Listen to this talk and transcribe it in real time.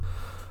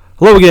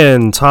Hello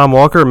again, Tom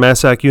Walker,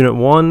 Massac Unit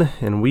 1,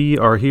 and we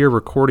are here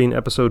recording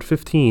episode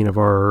 15 of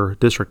our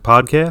district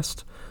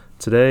podcast.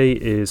 Today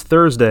is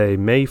Thursday,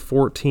 May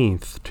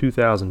 14th,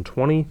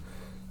 2020.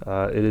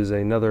 It is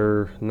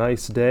another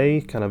nice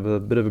day, kind of a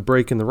bit of a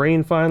break in the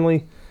rain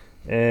finally,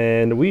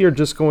 and we are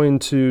just going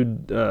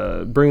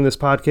to bring this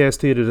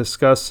podcast to you to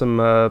discuss some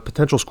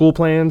potential school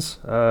plans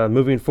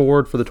moving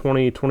forward for the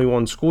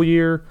 2021 school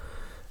year,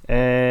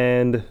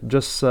 and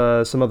just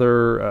some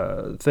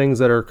other things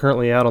that are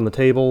currently out on the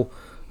table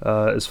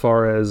as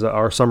far as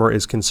our summer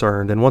is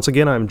concerned. And once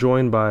again, I'm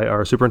joined by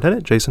our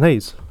superintendent, Jason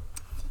Hayes.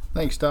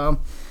 Thanks,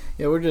 Tom.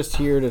 Yeah, we're just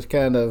here to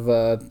kind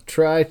of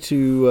try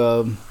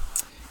to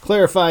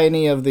clarify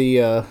any of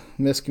the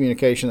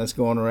miscommunication that's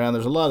going around.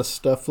 There's a lot of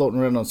stuff floating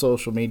around on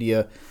social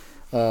media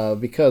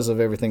because of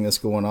everything that's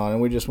going on,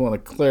 and we just want to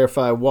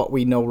clarify what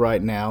we know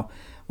right now,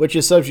 which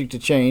is subject to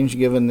change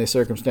given the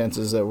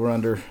circumstances that we're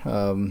under.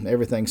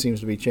 Everything seems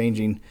to be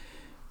changing.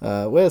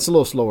 Well, it's a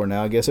little slower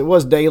now, I guess. It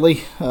was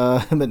daily,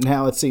 but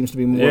now it seems to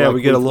be more. Yeah, like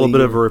we get a little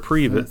bit of a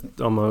weekly.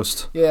 reprieve,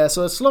 almost. Yeah,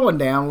 so it's slowing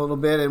down a little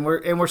bit, and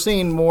we're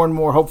seeing more and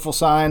more hopeful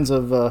signs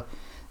of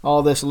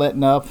all this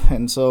letting up.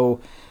 And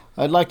so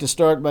I'd like to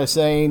start by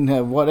saying,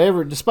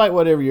 despite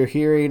whatever you're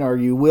hearing or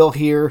you will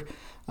hear,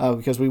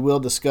 because we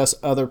will discuss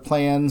other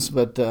plans,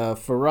 but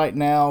for right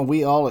now,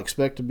 we all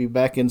expect to be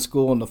back in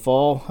school in the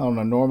fall on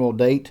a normal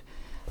date.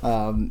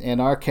 And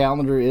our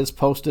calendar is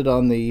posted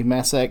on the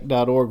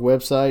massac.org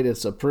website.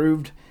 It's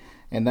approved,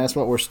 and that's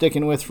what we're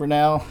sticking with for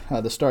now.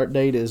 The start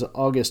date is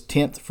August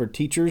 10th for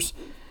teachers,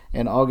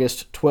 and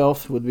August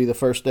 12th would be the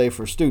first day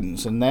for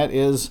students. And that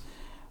is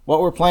what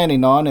we're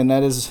planning on, and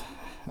that is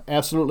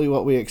absolutely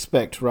what we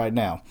expect right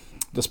now.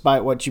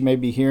 Despite what you may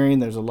be hearing,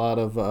 there's a lot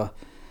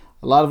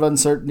of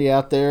uncertainty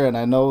out there, and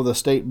I know the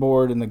state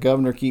board and the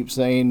governor keep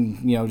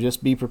saying,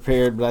 just be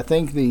prepared. But I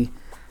think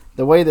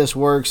the way this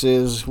works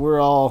is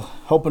we're all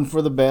hoping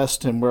for the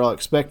best, and we're all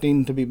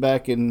expecting to be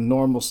back in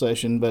normal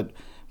session, but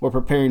we're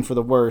preparing for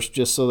the worst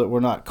just so that we're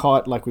not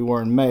caught like we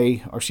were in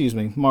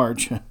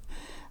March,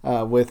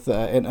 with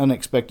an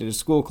unexpected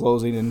school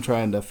closing and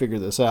trying to figure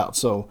this out.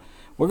 So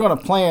we're going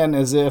to plan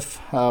as if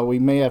we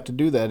may have to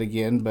do that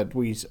again, but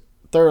we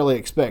thoroughly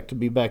expect to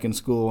be back in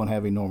school and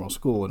having normal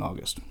school in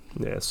August.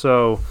 Yeah,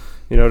 so,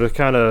 to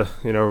kind of,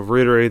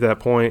 reiterate that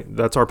point,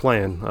 that's our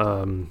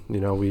plan.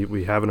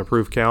 We have an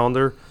approved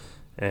calendar,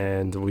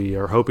 and we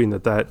are hoping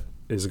that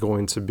is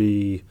going to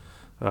be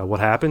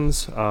what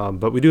happens.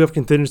 But we do have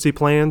contingency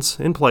plans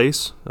in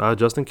place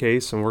just in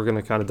case, and we're going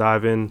to kind of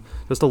dive in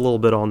just a little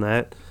bit on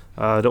that.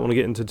 I don't want to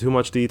get into too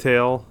much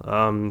detail,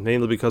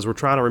 mainly because we're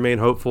trying to remain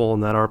hopeful,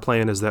 and that our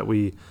plan is that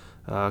we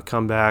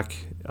come back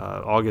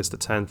August the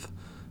 10th,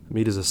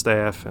 meet as a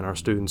staff, and our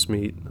students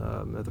meet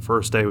at the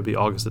first day would be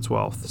August the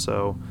 12th.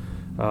 So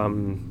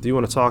do you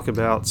want to talk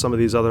about some of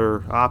these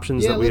other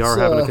options that we are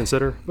having to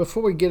consider?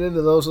 Before we get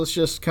into those, let's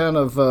just kind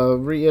of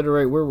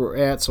reiterate where we're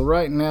at. So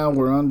right now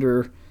we're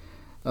under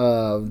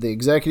the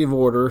executive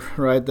order,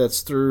 right?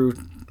 That's through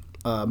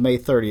May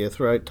 30th,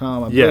 right,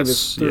 Tom? I believe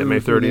it's through May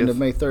 30th. The end of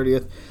May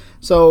 30th.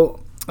 So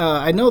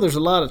I know there's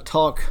a lot of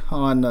talk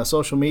on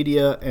social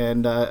media,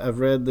 and I've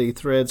read the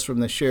threads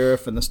from the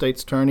sheriff and the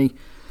state's attorney.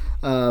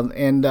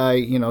 And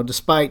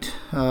despite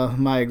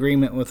my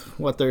agreement with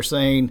what they're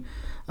saying,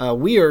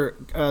 we are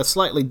a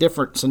slightly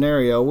different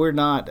scenario. We're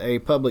not a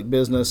public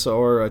business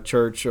or a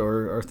church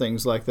or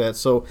things like that.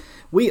 So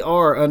we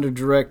are under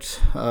direct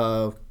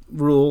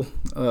rule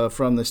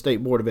from the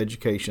State Board of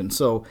Education.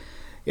 So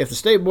if the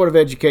State Board of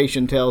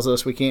Education tells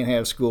us we can't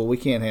have school, we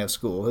can't have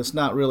school. It's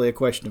not really a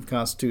question of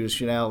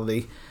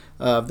constitutionality.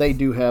 They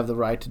do have the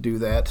right to do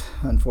that,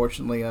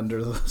 unfortunately,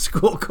 under the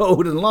school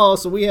code and law,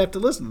 so we have to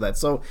listen to that.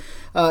 So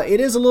it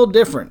is a little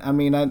different. I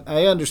mean,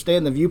 I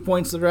understand the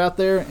viewpoints that are out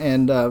there,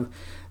 and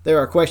there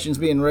are questions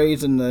being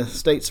raised in the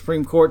state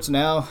Supreme Courts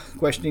now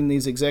questioning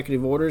these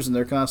executive orders and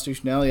their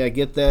constitutionality. I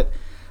get that.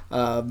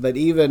 But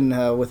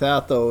even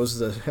without those,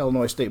 the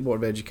Illinois State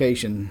Board of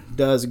Education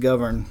does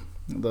govern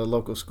the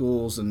local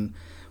schools, and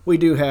we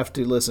do have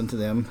to listen to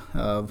them.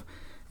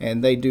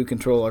 And they do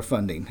control our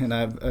funding.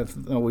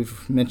 And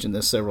we've mentioned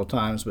this several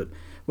times, but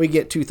we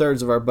get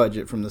 2/3 of our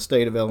budget from the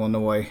state of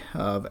Illinois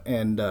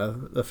and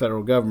the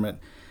federal government,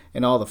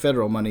 and all the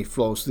federal money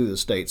flows through the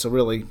state. So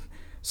really,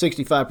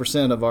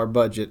 65% of our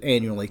budget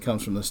annually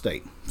comes from the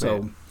state.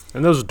 So,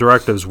 and those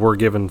directives were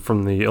given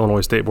from the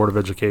Illinois State Board of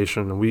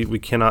Education, and we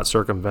cannot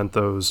circumvent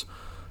those,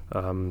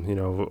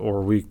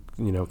 or we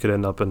could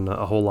end up in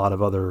a whole lot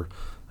of other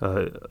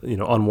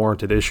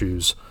unwarranted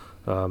issues.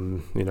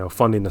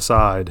 Funding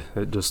aside,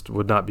 it just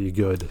would not be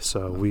good.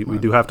 So we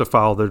do have to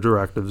follow their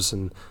directives,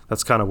 and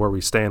that's kind of where we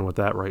stand with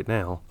that right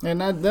now.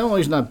 And the only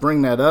reason I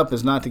bring that up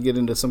is not to get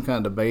into some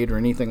kind of debate or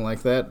anything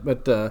like that,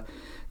 but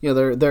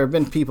there have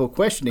been people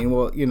questioning,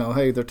 well,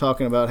 hey, they're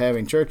talking about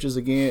having churches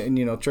again,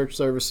 and church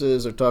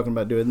services, they're talking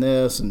about doing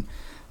this, and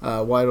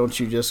why don't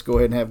you just go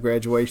ahead and have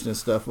graduation and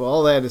stuff? Well,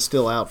 all that is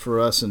still out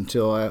for us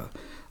until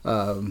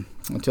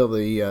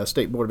the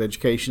State Board of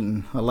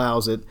Education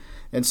allows it.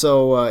 And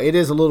so it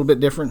is a little bit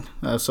different.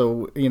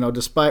 So,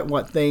 despite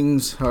what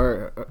things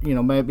are,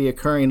 may be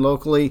occurring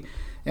locally,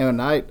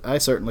 and I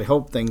certainly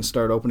hope things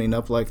start opening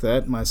up like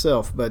that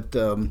myself, but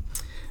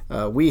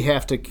we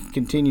have to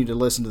continue to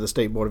listen to the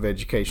State Board of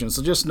Education.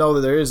 So just know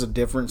that there is a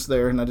difference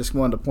there, and I just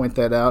wanted to point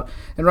that out.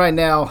 And right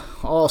now,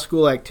 all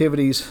school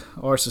activities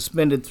are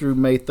suspended through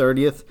May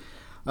 30th.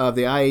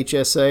 The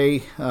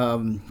IHSA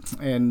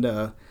and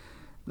the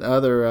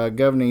other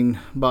governing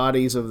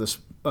bodies of the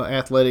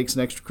athletics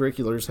and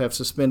extracurriculars have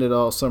suspended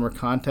all summer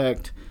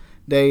contact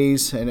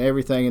days and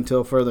everything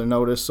until further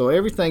notice. So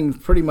everything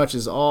pretty much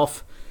is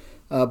off,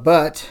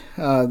 but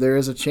there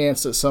is a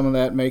chance that some of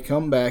that may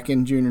come back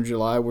in June or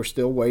July. We're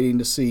still waiting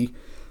to see.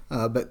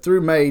 But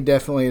through May,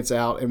 definitely it's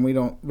out, and we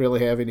don't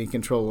really have any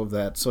control of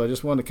that. So I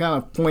just wanted to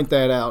kind of point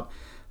that out.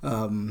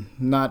 We're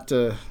not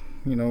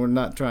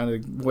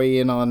trying to weigh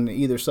in on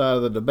either side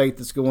of the debate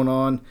that's going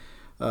on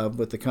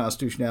with the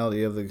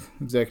constitutionality of the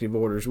executive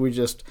orders.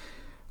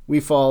 We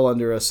fall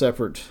under a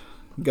separate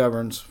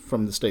governance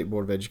from the State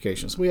Board of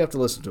Education, so we have to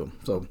listen to them.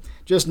 So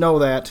just know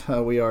that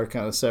we are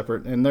kind of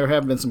separate, and there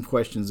have been some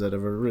questions that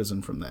have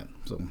arisen from that.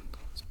 So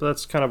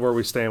that's kind of where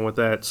we stand with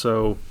that.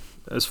 So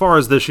as far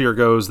as this year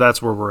goes,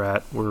 that's where we're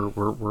at.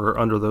 We're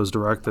under those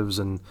directives,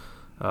 and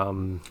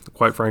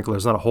quite frankly,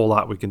 there's not a whole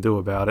lot we can do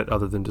about it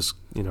other than just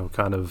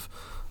kind of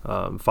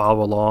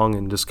follow along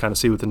and just kind of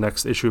see what the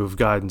next issue of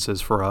guidance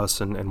is for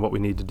us and what we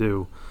need to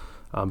do.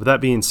 But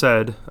that being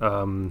said,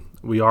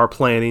 we are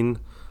planning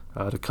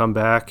to come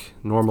back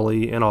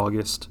normally in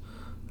August.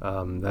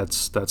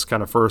 That's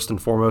kind of first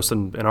and foremost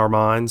in our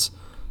minds.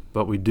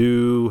 But we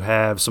do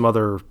have some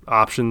other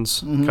options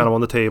kind of on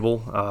the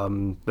table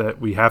that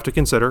we have to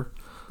consider.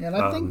 And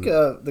I think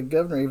the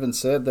governor even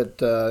said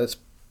that it's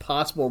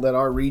possible that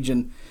our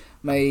region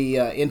may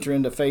enter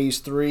into Phase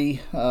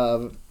 3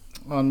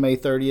 on May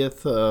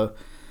 30th.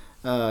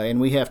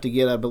 And we have to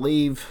get, I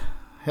believe,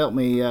 help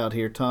me out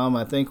here, Tom.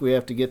 I think we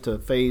have to get to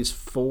Phase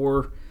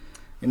 4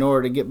 in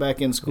order to get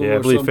back in school. Yeah, I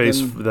believe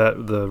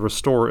the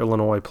Restore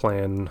Illinois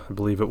plan. I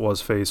believe it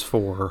was Phase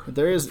 4.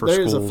 There is a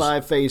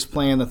 5-phase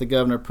plan that the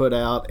governor put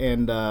out,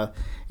 and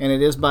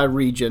it is by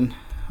region,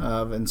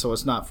 and so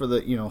it's not for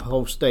the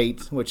whole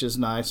state, which is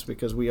nice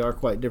because we are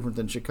quite different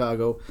than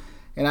Chicago.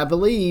 And I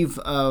believe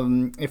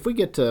if we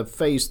get to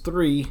Phase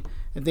 3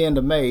 at the end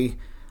of May,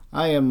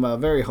 I am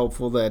very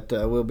hopeful that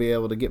we'll be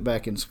able to get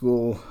back in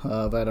school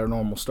at our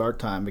normal start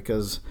time,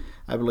 because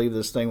I believe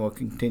this thing will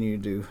continue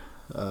to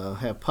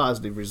have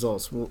positive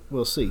results.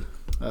 We'll see.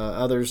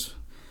 Others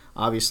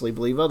obviously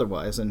believe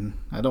otherwise, and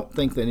I don't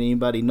think that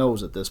anybody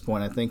knows at this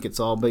point. I think it's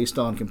all based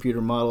on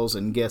computer models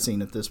and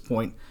guessing at this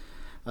point,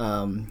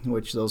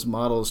 which those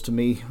models to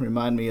me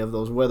remind me of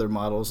those weather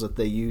models that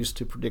they use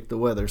to predict the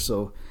weather.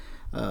 So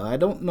I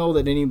don't know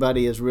that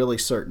anybody is really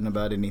certain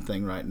about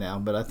anything right now,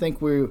 but I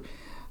think we're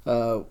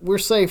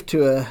safe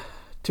to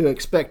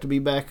expect to be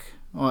back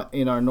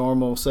in our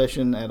normal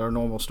session at our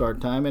normal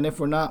start time. And if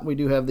we're not, we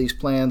do have these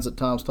plans that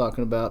Tom's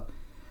talking about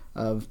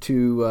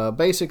to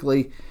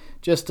basically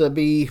just to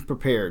be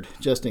prepared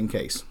just in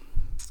case.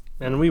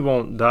 And we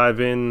won't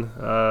dive in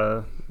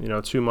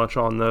too much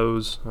on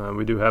those.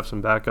 We do have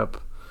some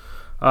backup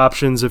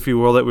options, if you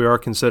will, that we are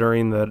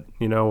considering that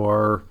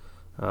are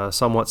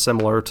somewhat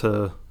similar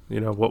to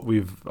what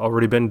we've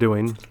already been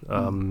doing.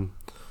 Then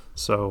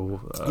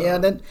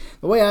the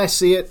way I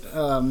see it,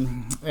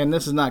 and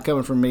this is not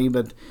coming from me,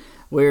 but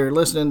we're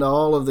listening to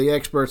all of the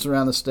experts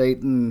around the state,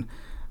 and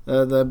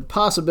the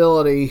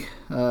possibility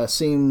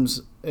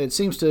seems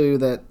to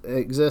that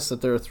exists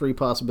that there are 3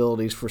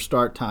 possibilities for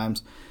start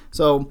times.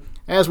 So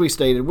as we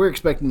stated, we're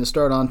expecting to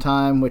start on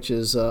time, which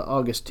is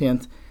August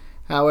 10th.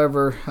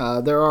 However,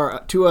 there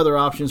are 2 other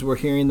options we're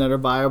hearing that are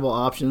viable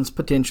options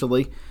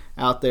potentially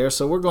out there.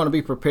 So we're going to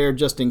be prepared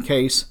just in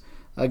case.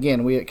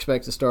 Again, we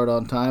expect to start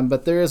on time,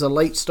 but there is a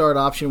late start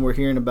option we're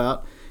hearing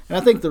about. And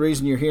I think the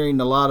reason you're hearing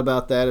a lot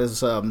about that is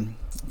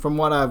from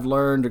what I've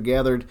learned or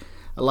gathered,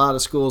 a lot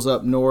of schools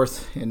up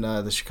north in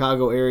the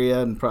Chicago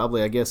area and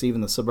probably, I guess,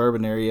 even the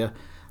suburban area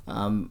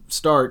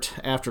start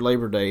after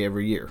Labor Day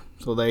every year.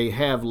 So they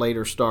have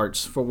later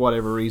starts for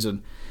whatever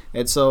reason.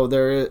 And so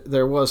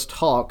there was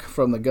talk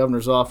from the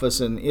governor's office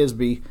in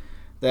ISB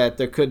that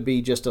there could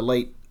be just a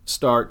late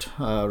start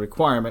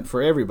requirement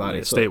for everybody.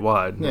 Yeah,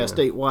 statewide. Yeah,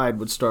 statewide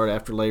would start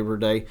after Labor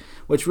Day,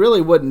 which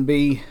really wouldn't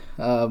be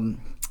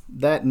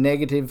that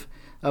negative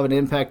of an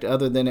impact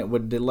other than it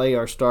would delay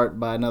our start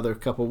by another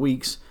couple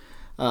weeks,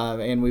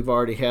 and we've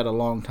already had a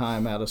long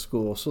time out of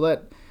school. So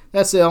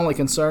that's the only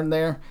concern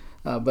there.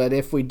 But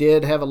if we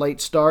did have a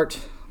late start,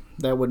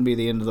 that wouldn't be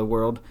the end of the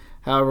world.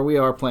 However, we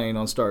are planning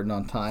on starting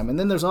on time. And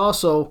then there's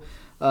also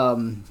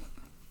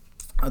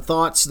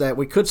thoughts that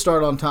we could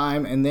start on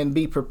time and then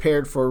be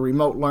prepared for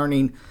remote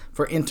learning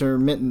for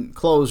intermittent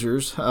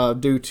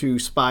closures due to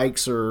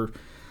spikes or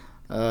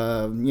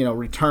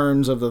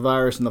returns of the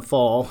virus in the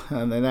fall,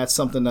 and then that's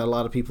something that a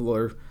lot of people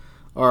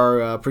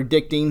are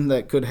predicting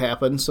that could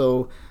happen.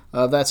 So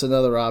that's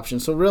another option.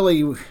 So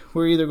really,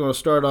 we're either going to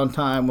start on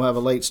time, we'll have a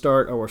late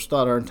start, or we'll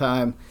start on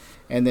time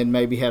and then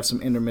maybe have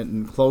some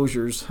intermittent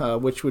closures,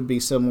 which would be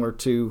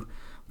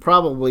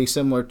probably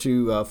similar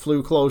to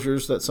flu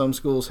closures that some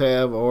schools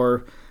have,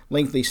 or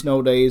lengthy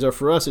snow days, or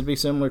for us it'd be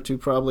similar to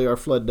probably our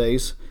flood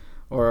days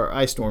or our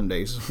ice storm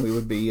days. We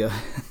would be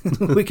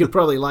we could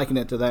probably liken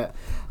it to that.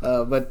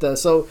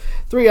 So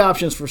 3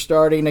 options for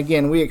starting.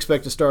 Again, we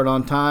expect to start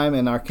on time,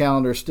 and our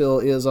calendar still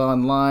is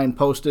online,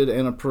 posted,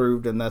 and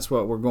approved, and that's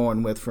what we're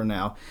going with for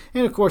now.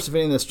 And of course, if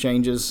any of this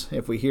changes,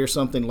 if we hear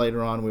something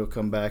later on, we'll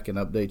come back and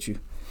update you.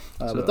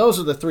 But those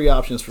are the 3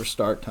 options for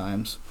start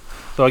times.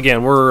 So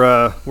again,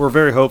 we're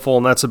very hopeful,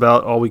 and that's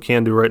about all we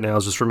can do right now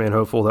is just remain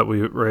hopeful that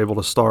we were able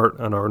to start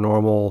on our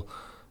normal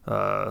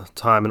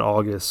time in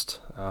August.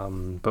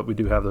 But we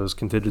do have those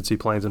contingency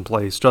plans in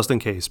place just in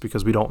case,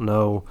 because we don't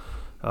know.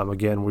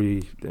 Again,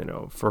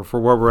 for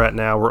where we're at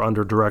now, we're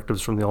under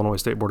directives from the Illinois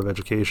State Board of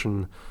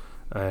Education,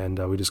 and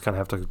we just kind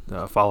of have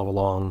to follow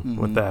along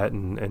with that,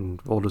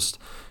 and we'll just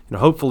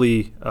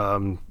hopefully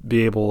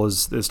be able,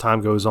 as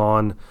time goes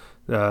on,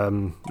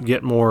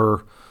 get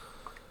more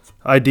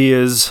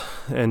ideas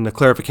and the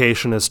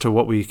clarification as to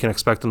what we can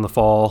expect in the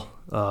fall.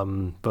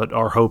 But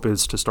our hope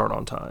is to start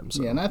on time.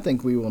 So. Yeah, and I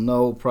think we will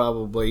know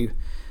probably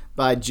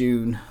by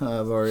June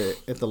or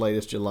at the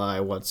latest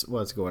July what's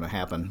going to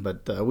happen.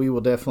 But we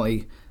will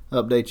definitely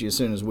update you as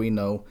soon as we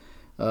know.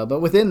 But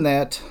within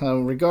that,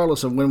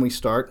 regardless of when we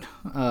start,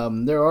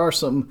 there are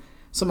some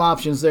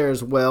options there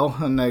as well.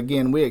 And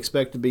again, we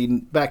expect to be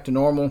back to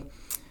normal,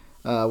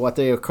 what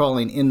they are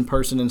calling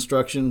in-person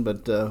instruction,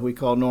 but we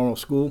call normal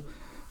school.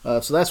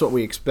 So that's what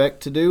we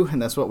expect to do,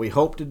 and that's what we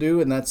hope to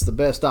do, and that's the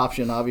best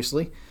option,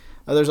 obviously.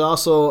 There's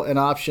also an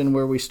option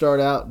where we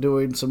start out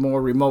doing some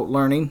more remote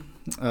learning,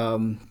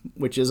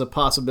 which is a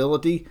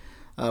possibility.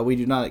 We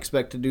do not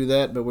expect to do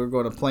that, but we're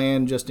going to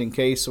plan just in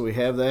case, so we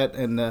have that.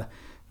 And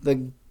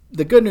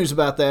the good news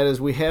about that is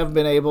we have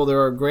been able,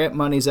 there are grant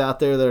monies out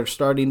there that are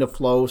starting to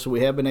flow, so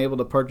we have been able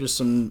to purchase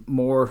some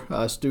more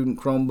student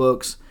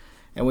Chromebooks,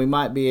 and we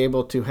might be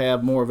able to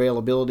have more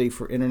availability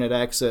for internet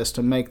access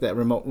to make that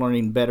remote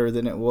learning better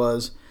than it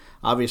was.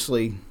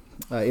 Obviously,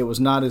 it was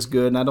not as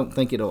good, and I don't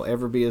think it'll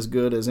ever be as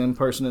good as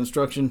in-person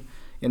instruction.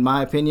 In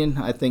my opinion,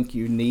 I think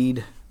you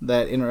need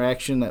that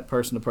interaction, that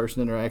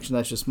person-to-person interaction.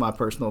 That's just my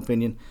personal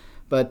opinion.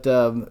 But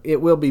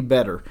it will be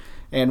better.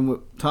 And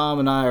Tom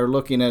and I are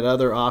looking at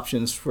other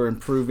options for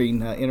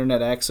improving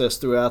internet access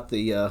throughout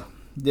the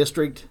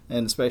district,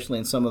 and especially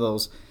in some of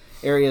those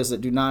areas that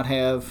do not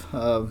have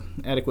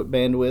adequate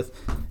bandwidth.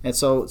 And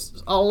so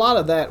a lot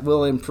of that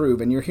will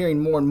improve. And you're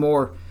hearing more and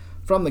more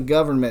from the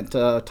government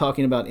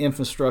talking about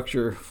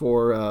infrastructure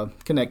for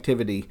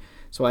connectivity.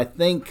 So I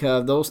think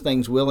those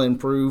things will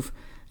improve.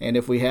 And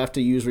if we have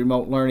to use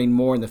remote learning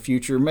more in the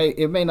future,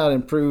 it may not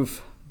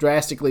improve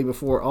drastically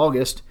before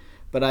August,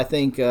 but I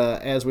think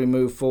as we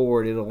move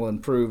forward, it'll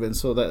improve. And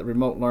so that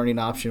remote learning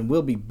option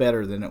will be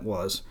better than it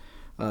was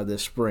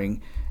this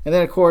spring. And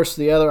then, of course,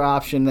 the other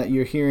option that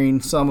you're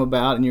hearing some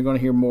about, and you're going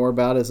to hear more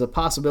about, is the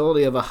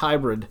possibility of a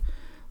hybrid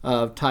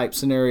type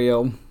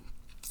scenario,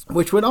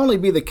 which would only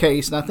be the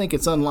case, and I think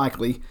it's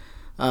unlikely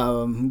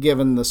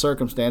given the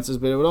circumstances,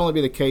 but it would only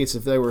be the case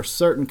if there were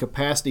certain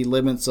capacity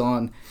limits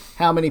on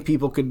how many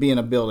people could be in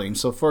a building.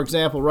 So, for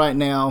example, right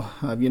now,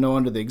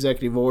 under the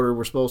executive order,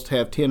 we're supposed to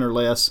have 10 or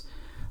less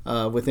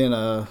in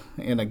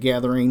a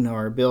gathering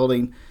or a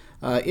building.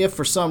 If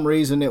for some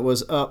reason it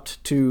was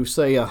upped to,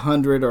 say,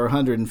 100 or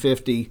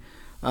 150,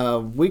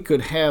 we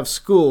could have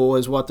school,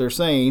 is what they're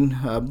saying,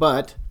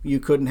 but you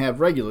couldn't have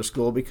regular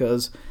school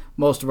because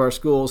most of our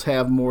schools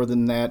have more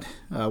than that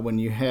when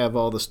you have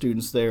all the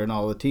students there and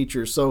all the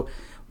teachers. So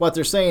what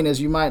they're saying is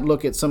you might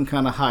look at some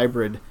kind of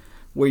hybrid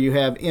where you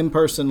have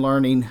in-person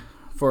learning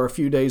for a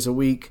few days a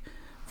week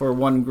for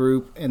one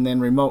group, and then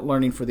remote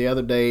learning for the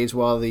other days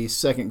while the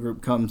second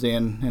group comes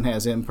in and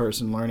has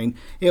in-person learning.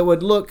 It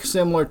would look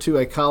similar to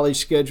a college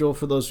schedule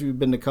for those who've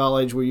been to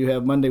college, where you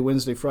have Monday,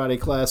 Wednesday, Friday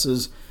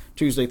classes,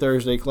 Tuesday,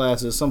 Thursday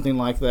classes, something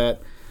like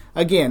that.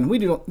 Again, we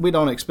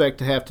don't expect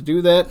to have to do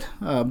that,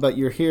 but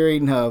we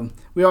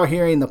are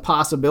hearing the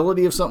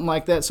possibility of something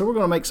like that. So we're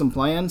going to make some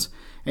plans,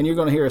 and you're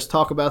going to hear us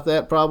talk about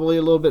that probably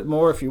a little bit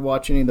more if you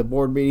watch any of the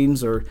board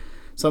meetings or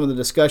some of the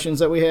discussions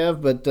that we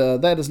have, but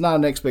that is not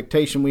an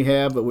expectation we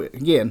have. But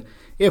again,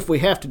 if we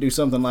have to do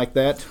something like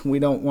that, we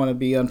don't want to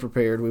be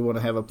unprepared. We want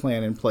to have a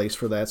plan in place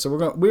for that.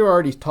 So we're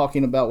already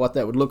talking about what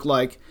that would look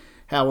like,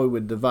 how we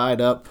would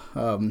divide up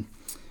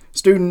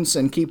students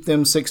and keep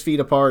them 6 feet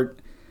apart,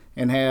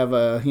 and have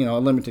a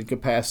limited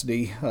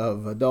capacity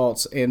of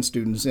adults and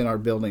students in our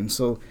building.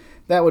 So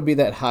that would be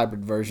that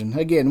hybrid version.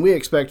 Again, we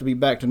expect to be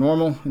back to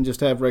normal and just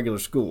have regular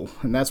school,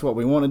 and that's what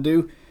we want to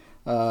do.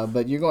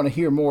 But you're going to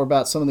hear more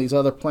about some of these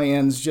other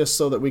plans just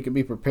so that we can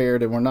be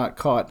prepared and we're not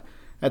caught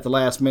at the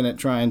last minute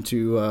trying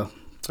to... we're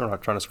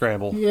not trying to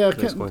scramble. Yeah,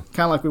 kind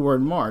of like we were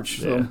in March.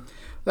 Yeah.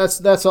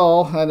 So that's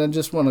all, and I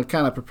just want to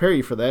kind of prepare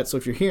you for that. So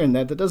if you're hearing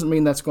that doesn't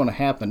mean that's going to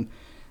happen.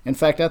 In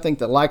fact, I think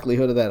the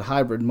likelihood of that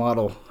hybrid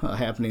model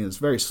happening is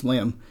very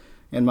slim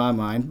in my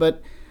mind.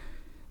 But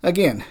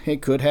again,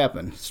 it could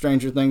happen.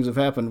 Stranger things have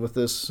happened with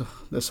this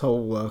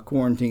whole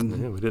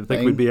quarantine. Yeah, we didn't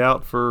think we'd be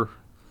out for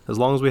as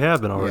long as we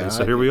have been already. Yeah,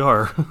 So here we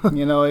are.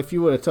 If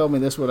you would have told me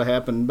this would have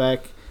happened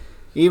back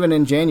even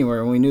in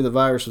January when we knew the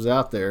virus was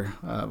out there,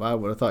 I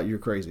would have thought you were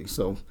crazy.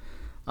 So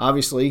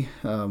obviously,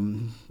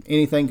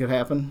 anything could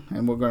happen,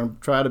 and we're going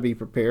to try to be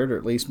prepared, or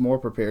at least more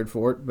prepared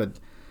for it. But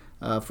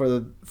for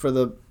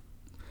the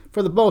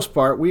most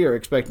part, we are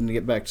expecting to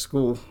get back to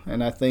school,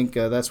 and I think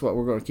that's what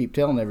we're going to keep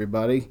telling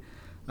everybody.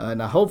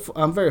 And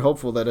I'm very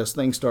hopeful that as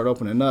things start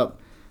opening up,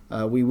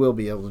 we will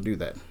be able to do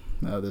that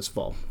this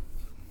fall.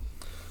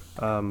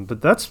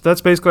 But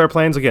that's basically our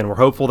plans. Again, we're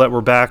hopeful that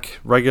we're back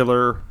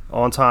regular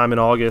on time in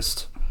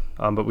August.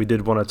 But we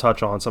did want to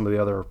touch on some of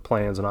the other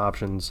plans and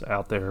options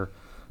out there.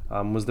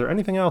 Was there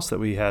anything else that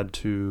we had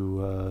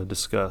to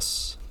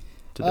discuss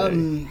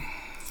today?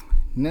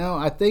 No,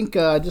 I think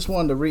I just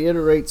wanted to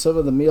reiterate some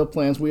of the meal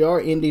plans. We are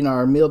ending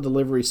our meal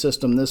delivery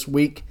system this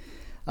week.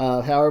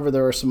 However,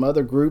 there are some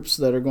other groups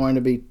that are going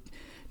to be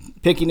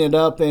picking it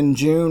up in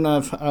June,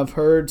 I've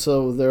heard.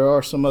 So there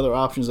are some other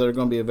options that are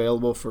going to be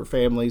available for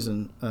families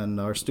and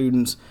our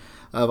students.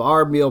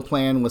 Our meal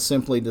plan was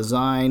simply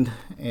designed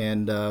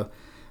and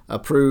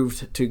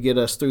approved to get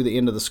us through the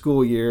end of the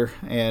school year.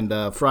 And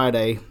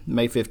Friday,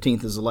 May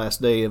 15th, is the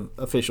last day of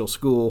official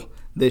school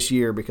this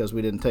year because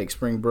we didn't take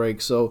spring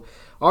break. So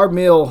our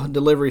meal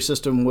delivery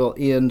system will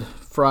end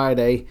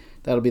Friday.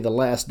 That'll be the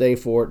last day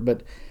for it.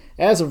 But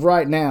as of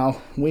right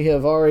now, we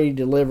have already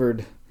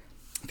delivered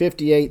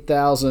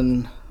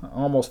 58,000,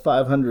 almost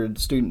 500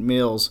 student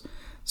meals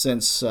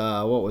since,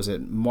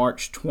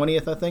 March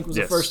 20th, I think was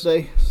the first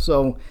day.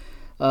 So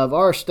of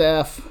our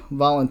staff,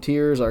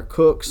 volunteers, our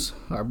cooks,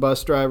 our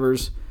bus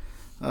drivers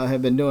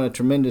have been doing a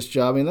tremendous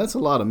job. I mean, that's a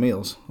lot of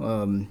meals.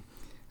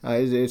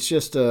 It's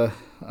just an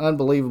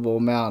unbelievable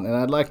amount. And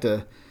I'd like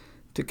to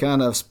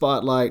kind of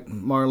spotlight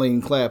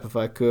Marlene Clapp, if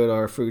I could,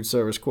 our food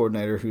service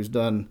coordinator, who's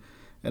done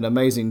an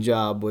amazing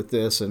job with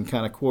this and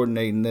kind of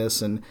coordinating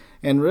this. And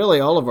really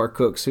all of our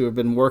cooks who have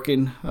been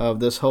working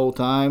this whole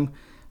time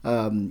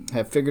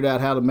have figured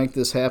out how to make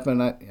this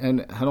happen.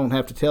 And I don't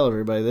have to tell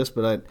everybody this,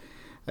 but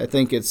I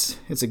think it's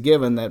a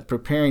given that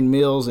preparing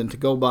meals in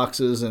to-go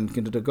boxes and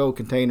to-go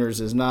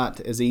containers is not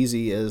as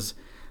easy as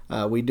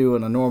we do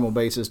on a normal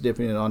basis,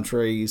 dipping it on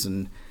trays.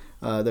 And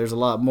there's a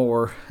lot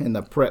more in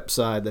the prep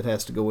side that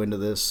has to go into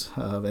this.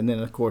 And then,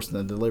 of course,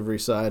 the delivery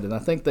side. And I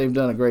think they've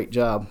done a great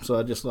job. So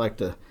I'd just like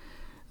to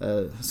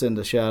send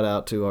a shout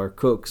out to our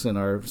cooks and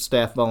our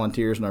staff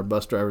volunteers and our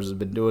bus drivers who have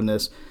been doing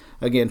this.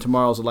 Again,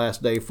 tomorrow's the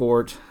last day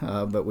for it,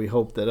 but we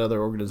hope that other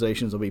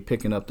organizations will be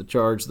picking up the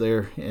charge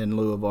there in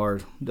lieu of our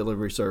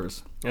delivery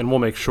service. And we'll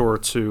make sure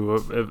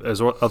to, as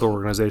other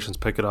organizations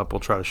pick it up, we'll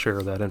try to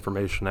share that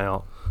information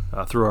out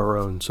through our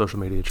own social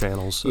media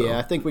channels. So. Yeah,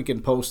 I think we can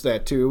post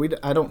that too.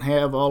 I don't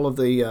have all of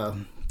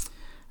the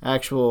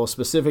actual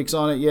specifics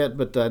on it yet,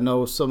 but I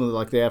know some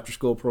of the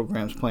after-school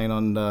programs plan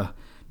on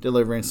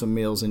delivering some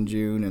meals in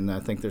June, and I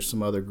think there's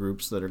some other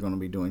groups that are going to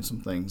be doing some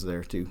things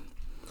there too.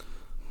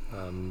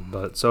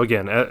 But so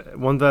again,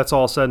 when that's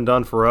all said and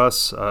done for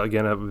us,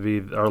 again, it would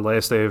be our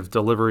last day of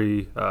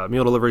delivery,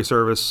 meal delivery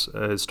service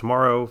is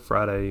tomorrow,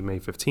 Friday, May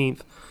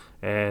 15th,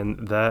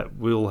 and that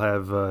we'll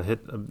have hit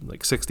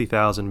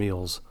 60,000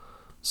 meals.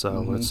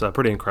 So it's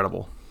pretty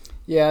incredible.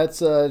 Yeah, it's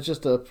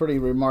just a pretty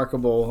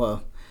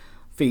remarkable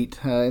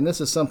feat. And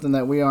this is something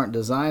that we aren't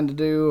designed to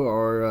do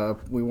or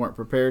we weren't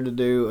prepared to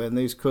do. And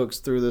these cooks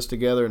threw this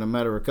together in a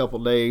matter of a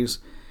couple days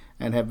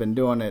and have been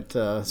doing it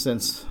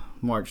since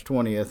March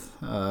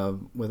 20th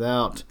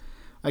without,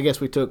 I guess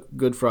we took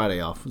Good Friday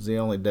off. It was the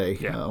only day,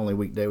 only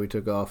weekday we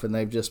took off. And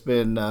they've just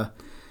been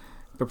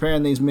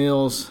preparing these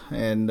meals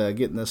and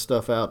getting this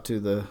stuff out to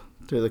the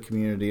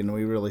community. And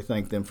we really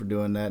thank them for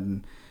doing that.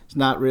 And it's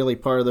not really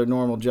part of their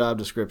normal job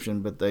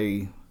description, but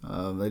they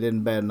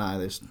didn't bat an eye.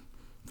 They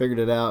figured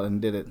it out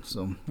and did it.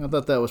 So I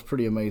thought that was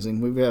pretty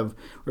amazing. We're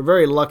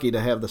very lucky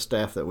to have the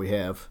staff that we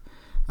have,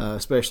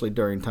 especially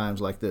during times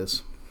like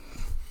this.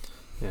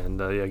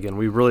 And again,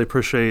 we really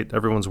appreciate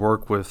everyone's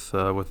work with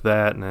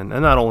that, and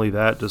not only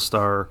that, just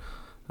our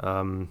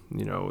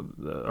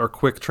our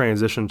quick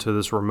transition to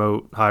this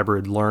remote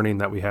hybrid learning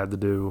that we had to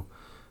do.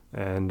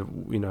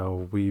 And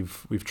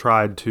we've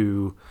tried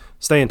to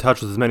stay in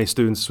touch with as many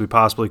students as we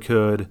possibly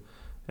could,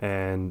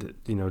 and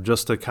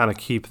just to kind of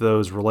keep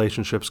those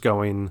relationships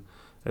going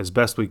as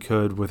best we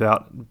could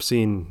without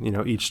seeing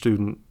each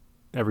student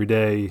every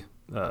day.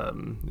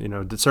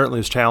 It certainly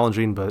is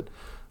challenging, but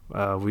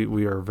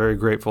we are very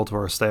grateful to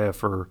our staff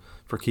for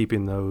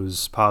keeping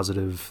those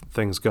positive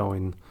things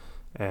going.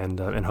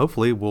 And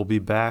hopefully we'll be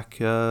back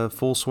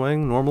full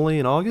swing normally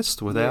in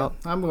August without...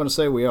 Yeah, I'm going to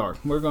say we are.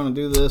 We're going to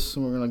do this,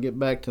 and we're going to get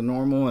back to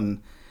normal,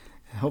 and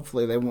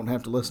hopefully they won't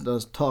have to listen to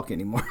us talk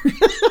anymore.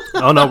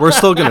 Oh, no, we're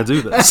still going to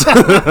do this.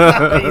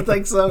 You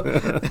think so?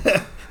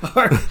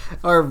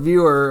 Our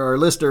viewer, our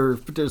listener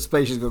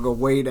participation is going to go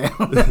way down.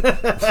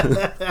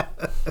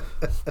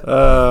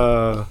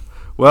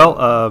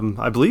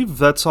 I believe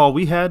that's all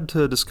we had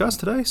to discuss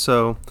today,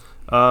 so...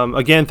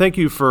 Again, thank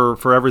you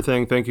for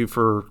everything. Thank you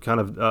for kind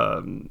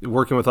of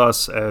working with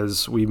us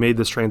as we made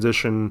this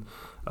transition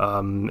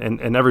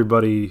and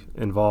everybody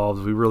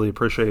involved. We really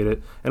appreciate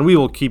it. And we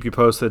will keep you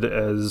posted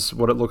as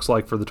what it looks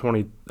like for the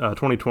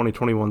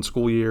 2020-21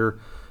 school year.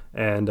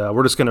 And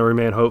we're just going to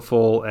remain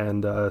hopeful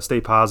and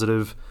stay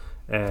positive.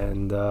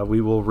 And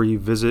we will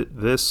revisit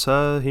this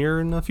here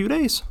in a few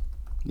days.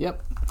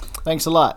 Yep. Thanks a lot.